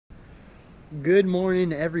Good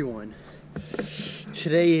morning, everyone.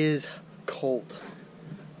 Today is cold.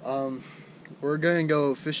 We're gonna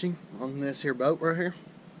go fishing on this here boat right here,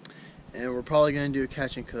 and we're probably gonna do a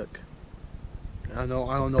catch and cook. I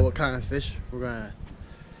don't know what kind of fish we're gonna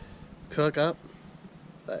cook up,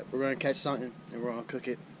 but we're gonna catch something and we're gonna cook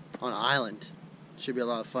it on an island. Should be a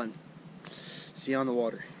lot of fun. See you on the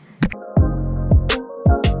water.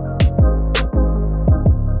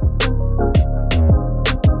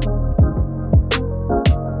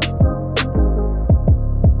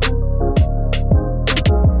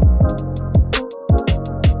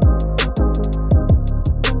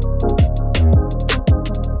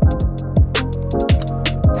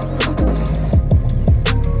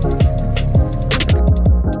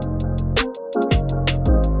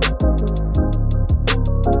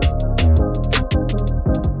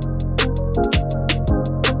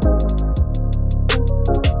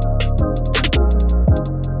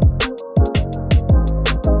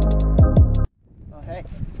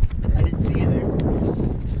 I didn't see you there.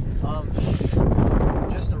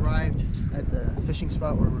 Just arrived at the fishing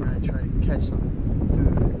spot where we're going to try to catch some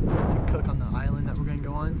food to cook on the island that we're going to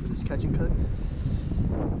go on for this catch and cook.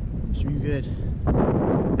 Should be good.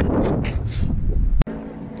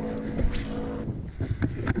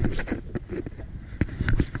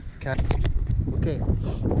 Okay,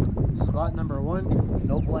 spot number one,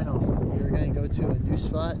 no bueno. We're going to go to a new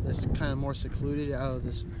spot that's kind of more secluded out of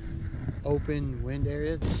this open wind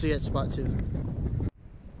area. See you at spot 2.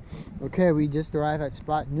 Okay, we just arrived at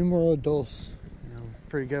spot numero dos.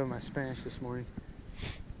 Pretty good with my Spanish this morning.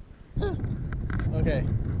 Okay,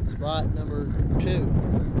 spot number 2,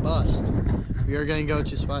 bust. We are going to go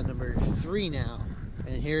to spot number 3 now,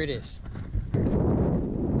 and here it is.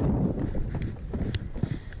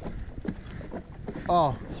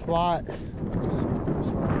 Oh, spot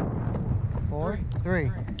 4?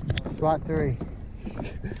 3. Spot 3.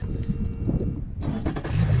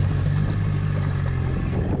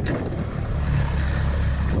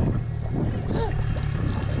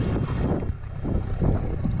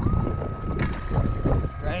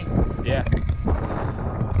 Ready? Yeah.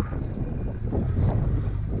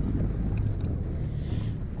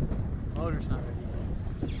 Motor's not ready.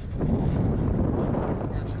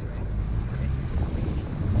 Now she's ready.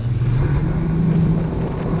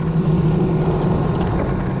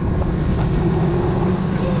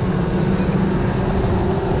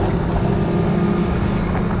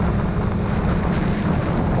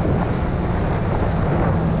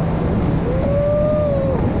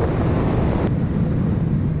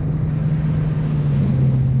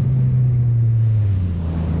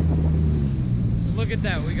 Look at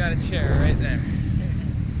that, we got a chair right there.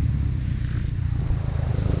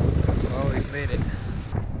 Oh, we've made it.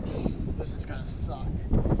 This is gonna suck.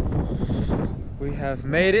 We have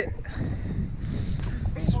made it.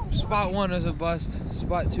 Spot 1 was a bust,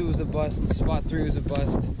 spot 2 was a bust, spot 3 was a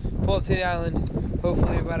bust. Pull up to the island.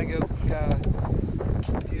 Hopefully we're about to go,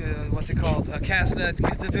 what's it called? Cast nets.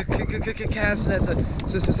 Cast nets.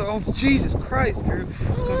 Oh, Jesus Christ, Drew.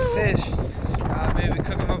 Some fish. Maybe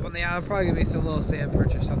cook them up on the island. Probably gonna be some little sand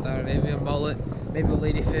perch or something. Maybe a mullet. Maybe a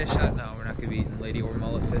ladyfish. No, we're not gonna be eating lady or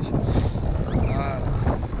mullet fish.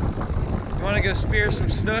 You wanna go spear some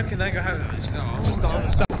snook and then go have stop.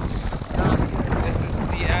 This is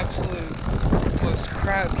the absolute most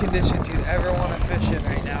crap conditions you'd ever want to fish in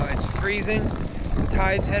right now. It's freezing, the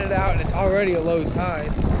tide's headed out, and it's already a low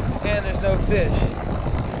tide, and there's no fish.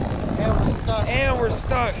 And we're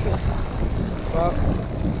stuck. Well,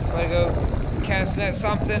 gotta go cast net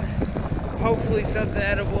something. Hopefully something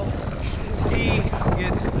edible. He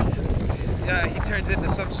turns into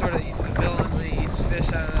some sort of villain when he eats fish.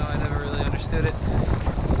 I don't know. I never really understood it.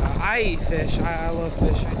 I eat fish. I love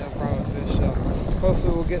fish. I have no problem with fish. So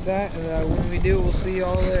hopefully we'll get that, and when we do, we'll see you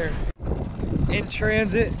all there. In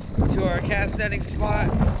transit to our cast netting spot.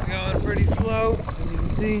 We're going pretty slow, as you can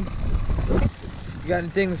see. You got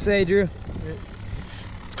anything to say, Drew? It's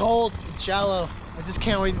cold, it's shallow. I just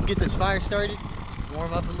can't wait to get this fire started.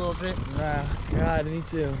 Warm up a little bit. God, me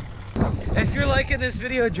too. If you're liking this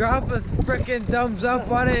video, drop a freaking thumbs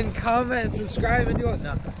up on it and comment and subscribe and do it.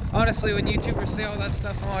 No, honestly, when YouTubers say all that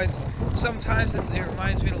stuff, I'm always, sometimes it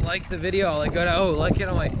reminds me to like the video. I'll like go to, oh, like it.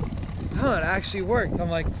 I'm like, oh, it actually worked. I'm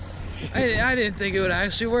like, I didn't think it would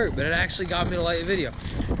actually work, but it actually got me to like the video.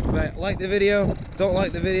 But like the video, don't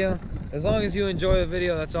like the video. As long as you enjoy the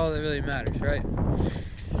video, that's all that really matters, right?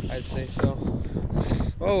 I'd say so.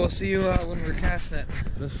 Oh, we'll see you when we're casting it.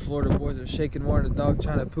 Those Florida boys are shaking more than a dog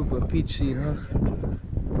trying to poop a peach seed, huh?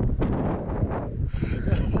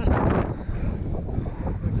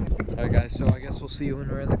 Alright guys, so I guess we'll see you when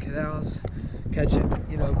we're in the canals. catching,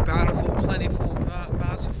 you know, bountiful, plentiful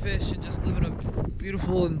amounts of fish and just living a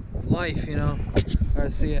beautiful life, you know. I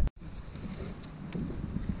see it.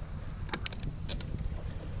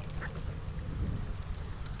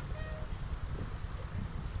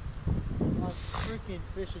 Freaking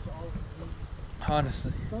fish is all over me.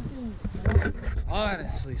 Honestly.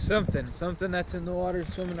 Honestly, something that's in the water,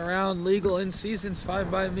 swimming around, legal, in season's fine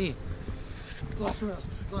by me. Glass minnows.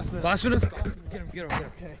 Get him.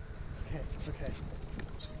 Okay.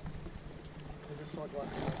 Is this like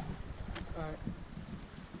glass minnow? Alright.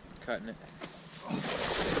 Cutting it.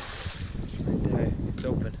 Okay, it's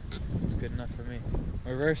open. It's good enough for me.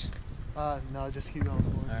 Reverse? No, just keep going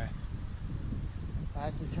forward. Alright. I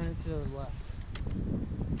have to turn it to the left.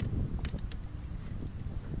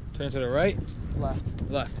 Turn to the right? Left.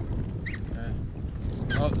 Left. Alright.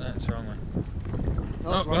 Oh, that's the wrong way.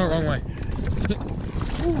 Oh, No, wrong way.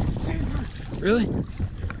 Ooh, sandbird. Really?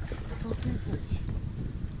 That's all sandbirds.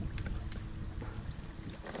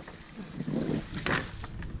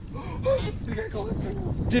 We gotta go this way.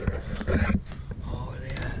 Oh, where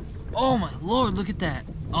they at? Oh my lord, look at that.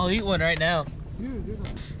 I'll eat one right now.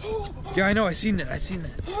 Yeah, I know, I seen that.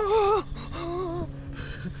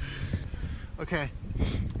 Okay.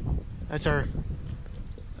 That's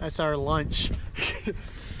our lunch.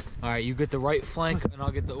 Alright, you get the right flank and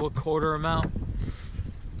I'll get the quarter amount.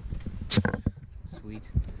 Sweet.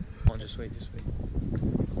 Oh, just wait.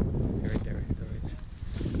 Right there.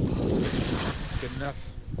 Good enough.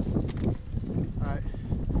 Alright.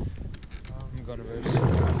 I'm going to reverse.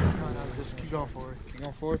 No, just keep going forward. Keep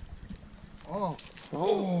going forward. Oh.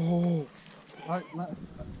 Alright, left.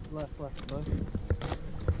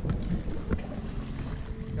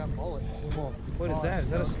 Got mullet. What is that? Is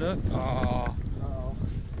that a snook? Oh. Uh-oh.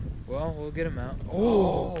 Well, we'll get him out.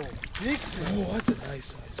 Oh, big snook. Oh, that's a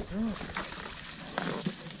nice size snook.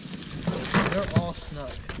 They're all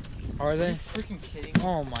snook. Are Are they? you freaking kidding?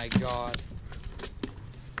 Oh my god.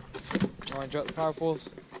 You want to drop the power poles?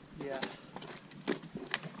 Yeah.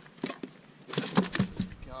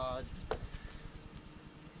 God.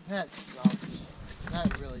 That sucks.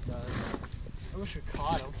 That really does. I wish we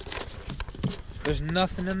caught him. There's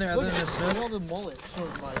nothing in there other than the Look snook? at all the mullets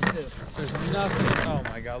swimming by too. There's nothing. Oh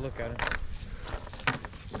my god, look at him.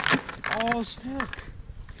 Oh, snook.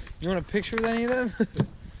 You want a picture of any of them?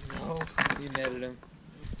 No. You netted him.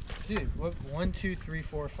 Dude, what? 1, 2, 3,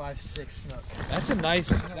 4, 5, 6 snook. That's a nice,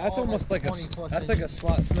 They're that's all almost like a, 20 plus that's like a inches.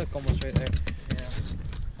 slot snook almost right there. Yeah.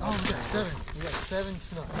 Oh, we got 7. We got 7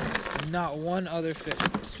 snook. Not one other fish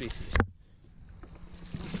species.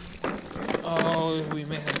 Oh, we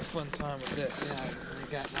may have a fun time with this. Yeah,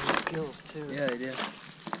 they got nice skills too. Yeah, they do.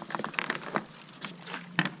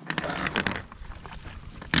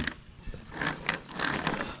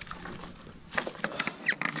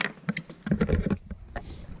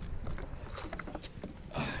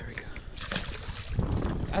 Oh, there we go.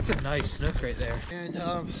 That's a nice snook right there. And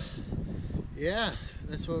yeah,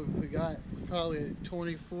 that's what we got. It's probably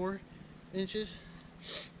 24 inches.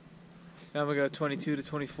 Now we go 22 to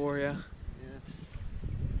 24, yeah. Yeah.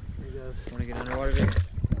 There you go. Want to get underwater, Vic?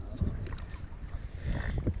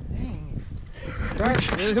 Dang.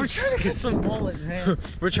 We're We're trying to get some mullet, man.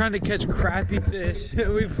 We're trying to catch crappy fish.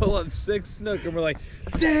 We pull up 6 snook and we're like,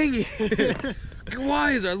 dang it!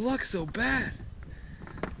 Why is our luck so bad?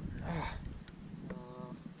 Oh.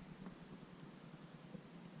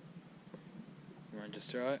 You want to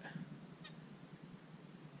just throw it?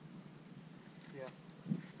 Yeah.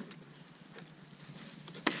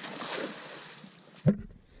 We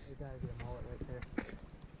gotta get a mullet right there.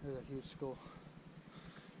 There's a huge school.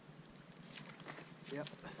 Yep.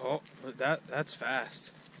 Oh, that's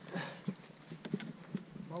fast.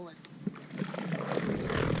 Mullets.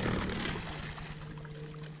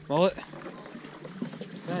 Mullet?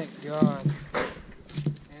 Thank God.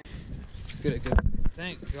 Good.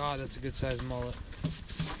 Thank God that's a good sized mullet.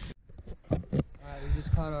 Alright, we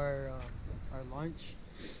just caught our lunch.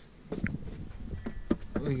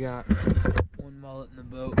 We got 1 mullet in the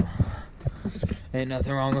boat. Ain't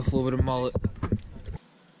nothing wrong with a little bit of mullet.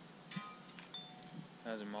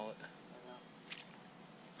 That was a mullet.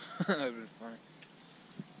 That would have been funny.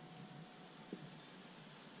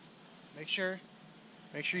 Make sure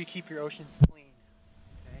you keep your oceans clean.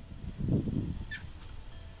 Okay?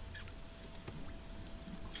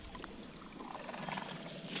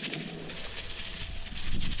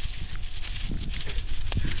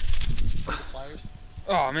 Pliers?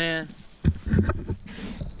 Oh man.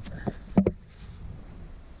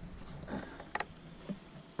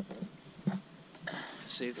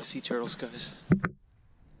 Save the sea turtles, guys.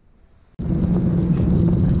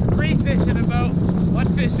 3 fish in a boat.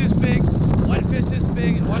 1 fish is big, 1 fish this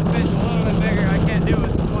big and one fish a little bit bigger. I can't do it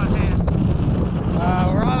with one hand.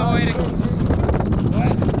 We're on the way to...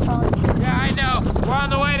 What? Yeah, I know. We're on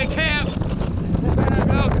the way to camp.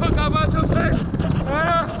 And I'll cook up a bunch of fish.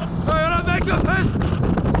 I'm gonna make a fish.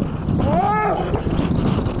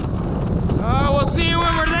 We'll see you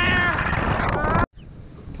when we're there.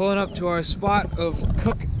 Pulling up to our spot of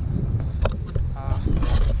cook.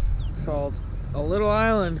 It's called a little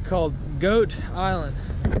island called Goat Island.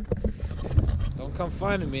 Don't come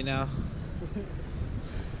finding me now.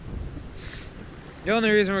 The only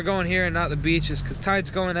reason we're going here and not the beach is because tide's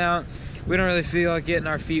going out. We don't really feel like getting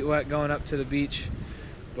our feet wet going up to the beach,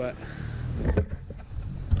 but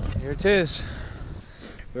here it is.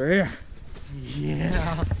 We're here.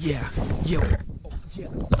 Yeah. Yeah. Yeah. Oh, yeah.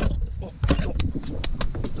 Oh, oh.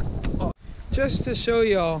 Oh. Just to show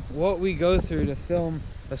y'all what we go through to film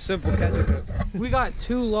a simple catch and cook. We got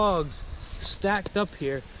 2 logs stacked up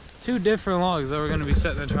here. 2 different logs that we're going to be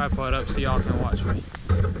setting the tripod up so y'all can watch me.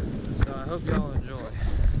 So I hope y'all enjoy.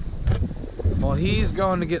 While he's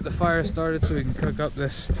going to get the fire started so we can cook up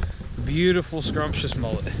this beautiful scrumptious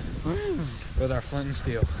mullet with our flint and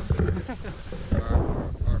steel.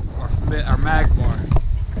 Our Magmar.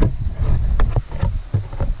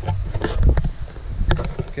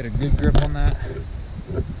 Get a good grip on that.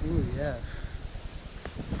 Ooh, yeah.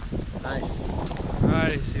 Nice.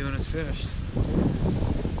 Alrighty, see when it's finished.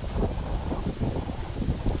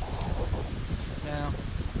 Now,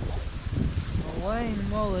 a laying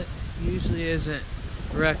mullet usually isn't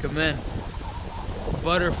recommended.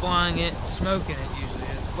 Butterflying it, smoking it usually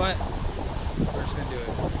is, but we're just gonna do it.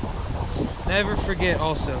 Never forget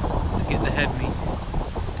also to get the head meat.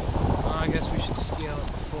 I guess we should scale it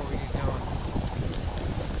before we get going.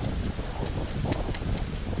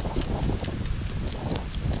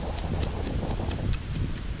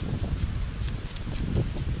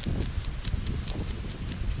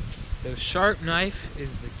 The sharp knife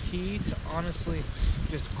is the key to honestly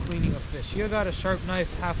just cleaning a fish. You got a sharp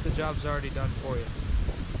knife, half the job's already done for you.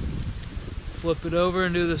 Flip it over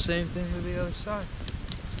and do the same thing to the other side.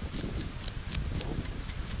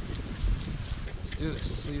 Let's do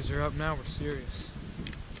this. Sleeves are up now, we're serious.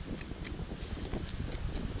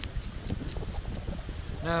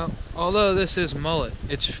 Now, although this is mullet,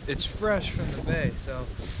 it's fresh from the bay, so,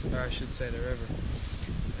 or I should say the river.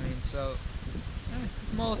 I mean, so,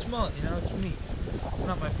 mullet's mullet, you know, it's meat. It's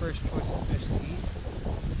not my first choice of fish to eat.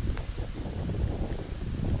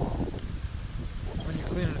 When you're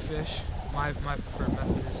cleaning a fish, my preferred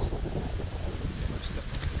method is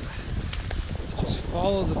just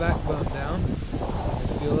follow the backbone down. And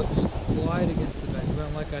feel it just glide against the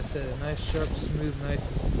backbone. Like I said, a nice, sharp, smooth knife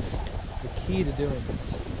is the key to doing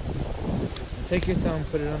this. And take your thumb,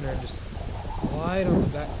 put it under, and just glide on the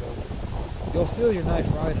backbone. You'll feel your knife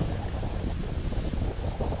right on there.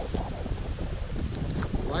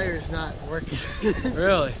 Liar's not working.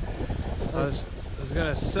 Really? I was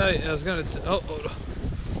gonna say, oh.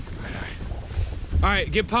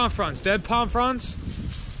 Alright, get palm fronds. Dead palm fronds?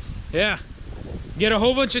 Yeah. Get a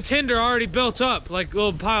whole bunch of tinder already built up, like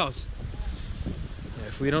little piles. Yeah,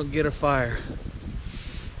 if we don't get a fire,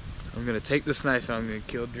 I'm gonna take this knife and I'm gonna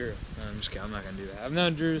kill Drew. No, I'm just kidding, I'm not gonna do that. I've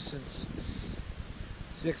known Drew since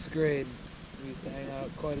 6th grade. We used to hang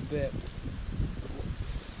out quite a bit.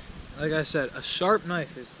 Like I said, a sharp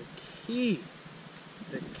knife is the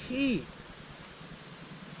key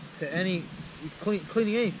to any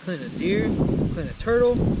cleaning anything. Cleaning a deer, cleaning a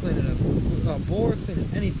turtle, cleaning a boar, cleaning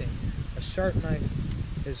anything. A sharp knife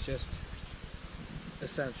is just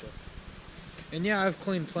essential. And yeah, I've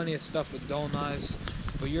cleaned plenty of stuff with dull knives,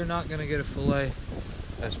 but you're not gonna get a fillet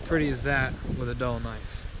as pretty as that with a dull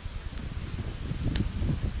knife.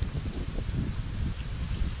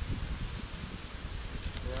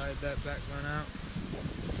 Ride that backbone out,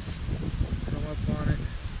 come up on it.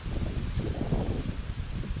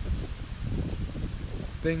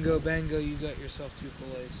 Bingo bango, you got yourself 2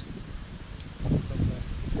 fillets. Come back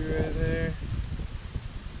through right there.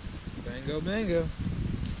 Bango bango.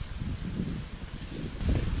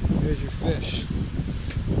 There's your fish.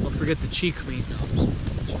 Don't forget the cheek meat.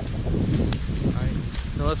 Alright,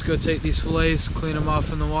 now let's go take these fillets, clean them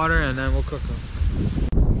off in the water, and then we'll cook them.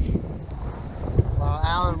 While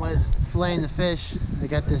Alan was filleting the fish, I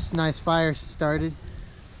got this nice fire started.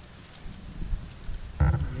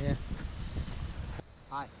 Yeah.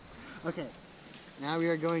 Hi. Okay, now we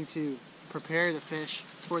are going to prepare the fish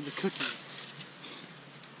for the cooking.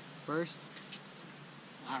 First,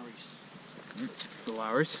 Lowry's. The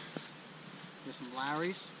Lowry's. Just some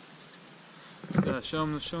Lowry's. Show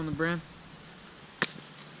them the brand.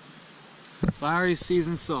 Lowry's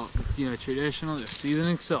seasoned salt. You know, traditional, they're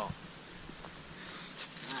seasoning salt.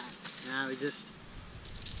 Now we just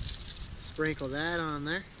sprinkle that on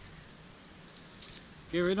there.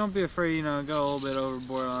 Yeah, don't be afraid, you know, go a little bit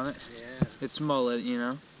overboard on it. Yeah. It's mullet, you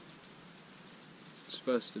know. It's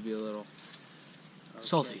supposed to be a little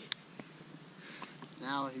salty.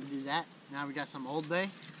 Now we do that. Now we got some Old Bay.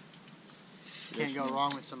 Can't go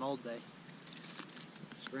wrong with some Old Bay.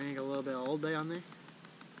 Sprinkle a little bit of Old Bay on there.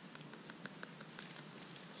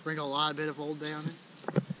 Sprinkle a lot bit of Old Bay on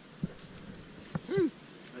there.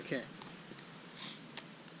 Okay.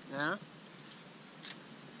 Now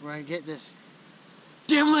we're gonna get this.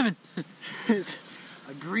 Damn lemon! It's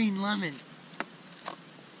a green lemon.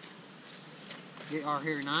 Get our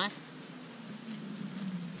hair knife.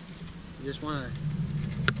 You just want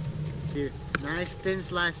to do nice thin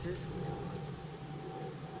slices.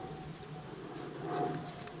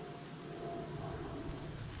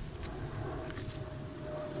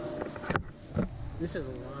 This is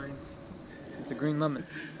a lime. It's a green lemon.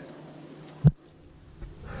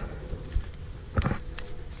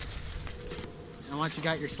 And once you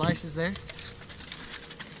got your slices there,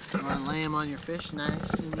 you want to lay them on your fish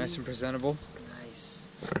nice and Presentable. nice.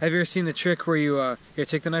 Have you ever seen the trick where you, here,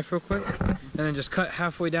 take the knife real quick, and then just cut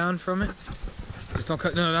halfway down from it? Just don't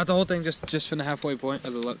cut, no, not the whole thing, just from the halfway point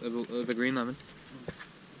of the green lemon.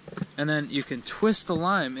 And then you can twist the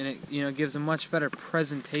lime, and it, you know, gives a much better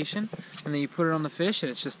presentation. And then you put it on the fish,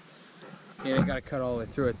 and it's just, you know, you gotta cut all the way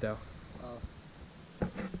through it though. Oh.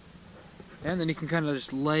 And then you can kind of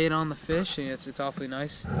just lay it on the fish, and it's awfully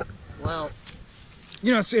nice. Well,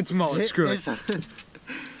 you know, it's mullet, screw it. You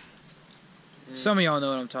Some of y'all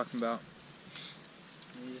know what I'm talking about.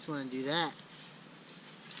 just want to do that.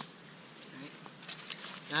 Right.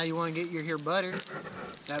 Now you want to get your hair butter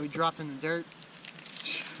that we dropped in the dirt.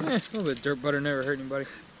 A little bit of dirt butter never hurt anybody.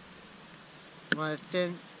 You want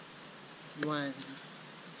to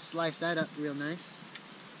slice that up real nice.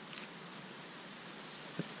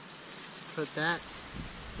 Put that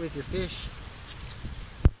with your fish.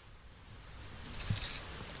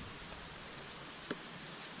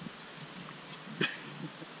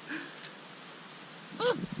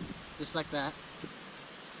 Just like that.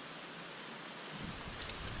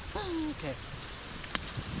 Okay.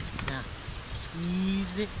 Now,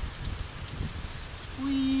 squeeze it.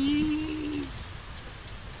 Squeeze.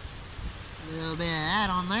 A little bit of that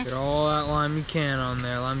on there. Get all that lime you can on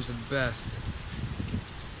there. Lime's the best.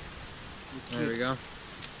 There we go.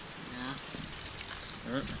 Yeah.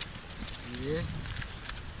 Alright. Yeah.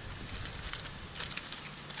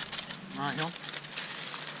 Alright, Hill.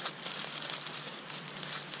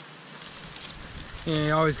 Yeah,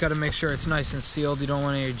 you always got to make sure it's nice and sealed. You don't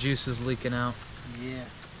want any of your juices leaking out. Yeah.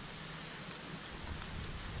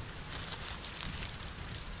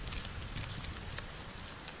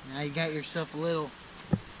 Now you got yourself a little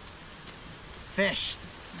fish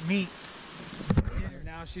meat. And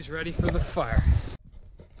now she's ready for the fire.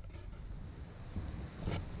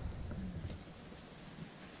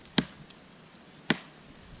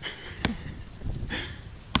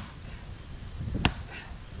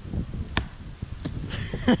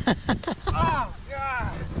 Oh,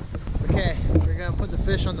 God! Okay, we're gonna put the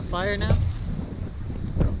fish on the fire now.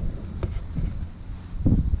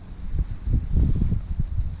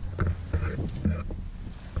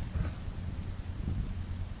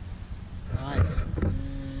 Nice.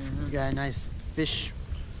 We got a nice fish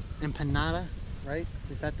empanada, right?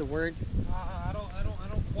 Is that the word? I don't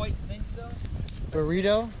quite think so.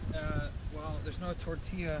 Burrito? Well, there's no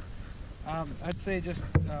tortilla. I'd say just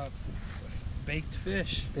baked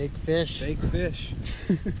fish. Big fish. Baked fish.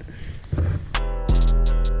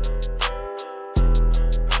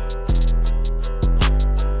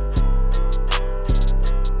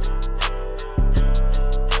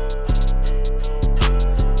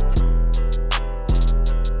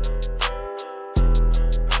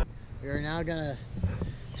 We are now gonna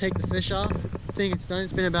take the fish off. I think it's done.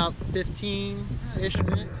 It's been about 15-ish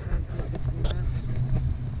minutes.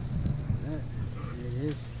 It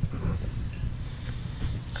is.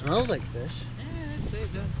 Smells like fish. Yeah, I'd say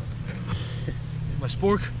it does. My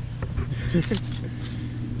spork.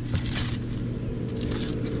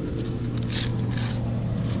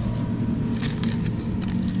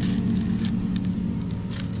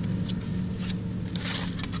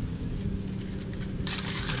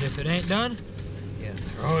 And if it ain't done, yeah,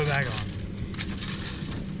 throw it back on.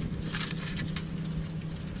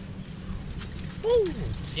 Woo!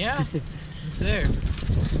 Yeah, it's there.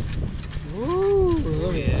 Woo!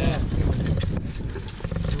 Oh yeah.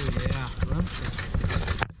 Oh yeah.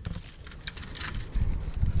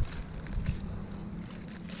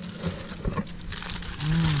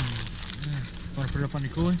 Want to put it up on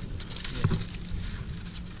your cooling?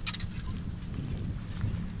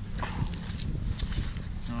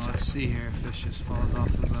 see here if fish just falls off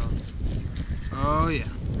the boat. Oh yeah,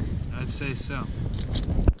 I'd say so.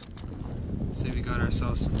 Let's see if we got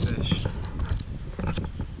ourselves some fish.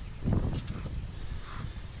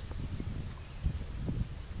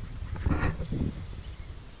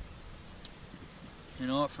 You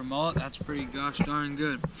know what, for mullet, that's pretty gosh darn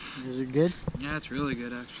good. Is it good? Yeah, it's really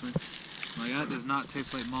good actually. Like, that does not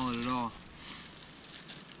taste like mullet at all.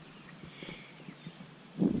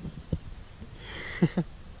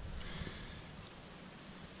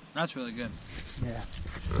 That's really good. Yeah.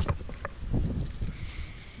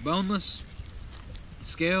 Boneless,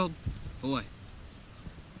 scaled, fillet.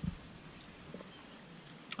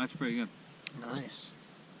 That's pretty good. Nice.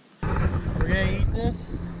 We're gonna eat this,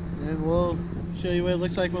 and we'll show you what it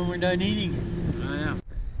looks like when we're done eating. Oh yeah.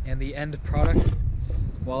 And the end product,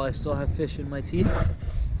 while I still have fish in my teeth,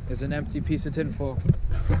 is an empty piece of tinfoil.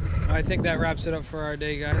 I think that wraps it up for our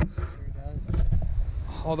day, guys.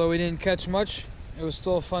 Although we didn't catch much, it was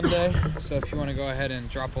still a fun day. So if you want to go ahead and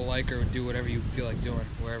drop a like or do whatever you feel like doing,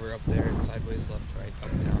 wherever up there, sideways, left, right,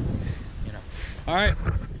 up, down, you know. All right,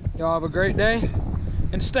 y'all have a great day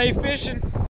and stay fishing.